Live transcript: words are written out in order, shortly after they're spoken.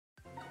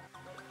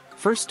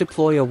First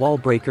deploy a wall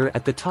breaker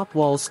at the top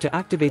walls to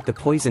activate the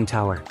poison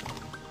tower.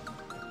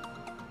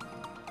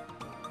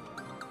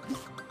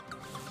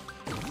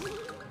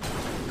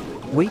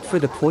 Wait for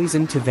the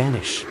poison to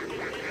vanish.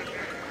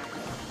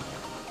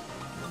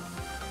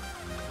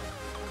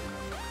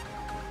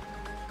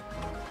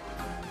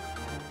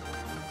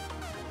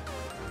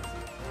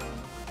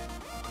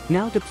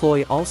 Now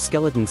deploy all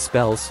skeleton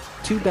spells,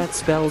 2 bat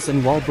spells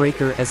and wall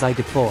breaker as I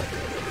deploy.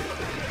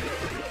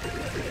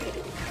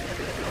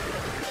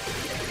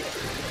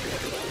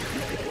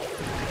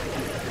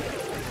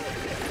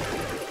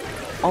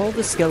 All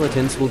the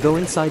skeletons will go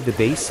inside the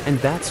base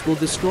and bats will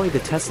destroy the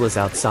Teslas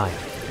outside.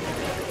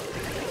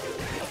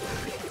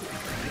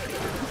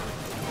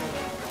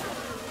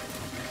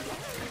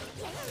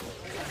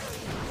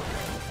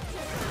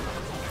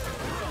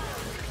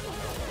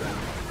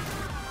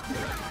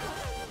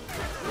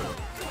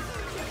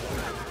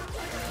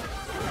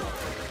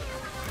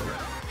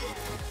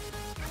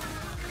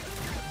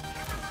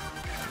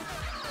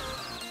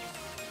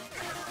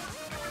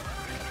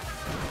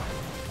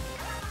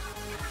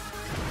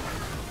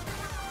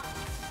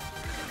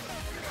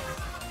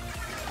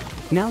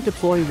 Now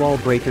deploy wall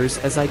breakers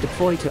as I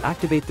deploy to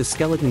activate the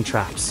skeleton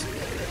traps.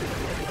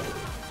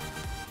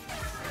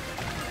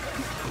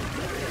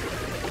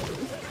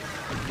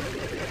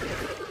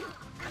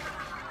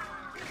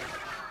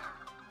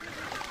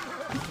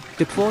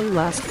 Deploy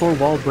last 4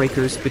 wall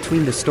breakers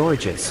between the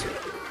storages.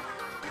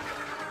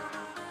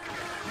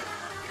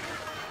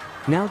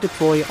 Now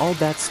deploy all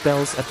bat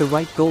spells at the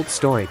right gold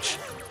storage.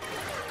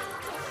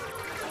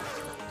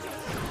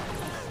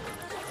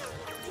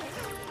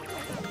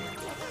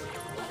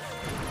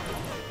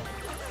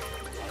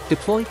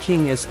 Deploy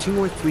king as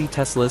 2 or 3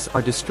 Teslas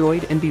are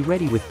destroyed and be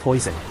ready with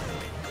poison.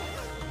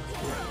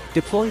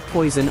 Deploy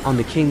poison on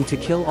the king to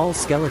kill all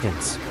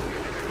skeletons.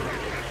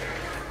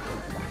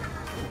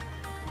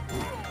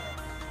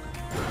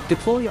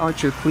 Deploy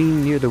archer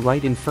queen near the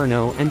right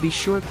inferno and be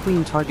sure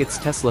queen targets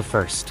Tesla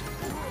first.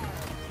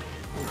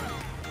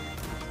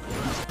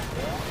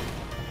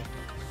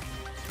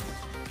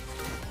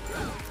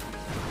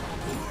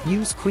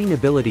 Use queen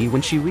ability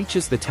when she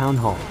reaches the town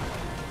hall.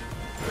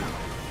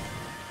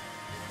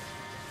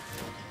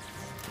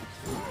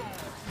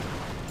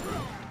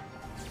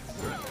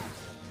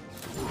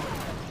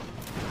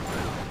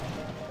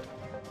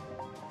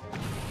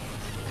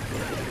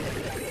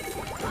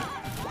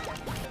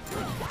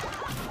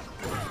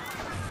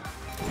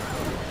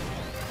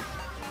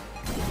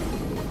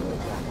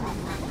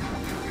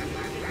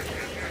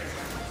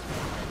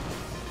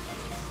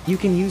 You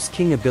can use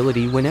king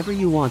ability whenever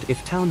you want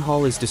if town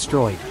hall is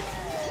destroyed.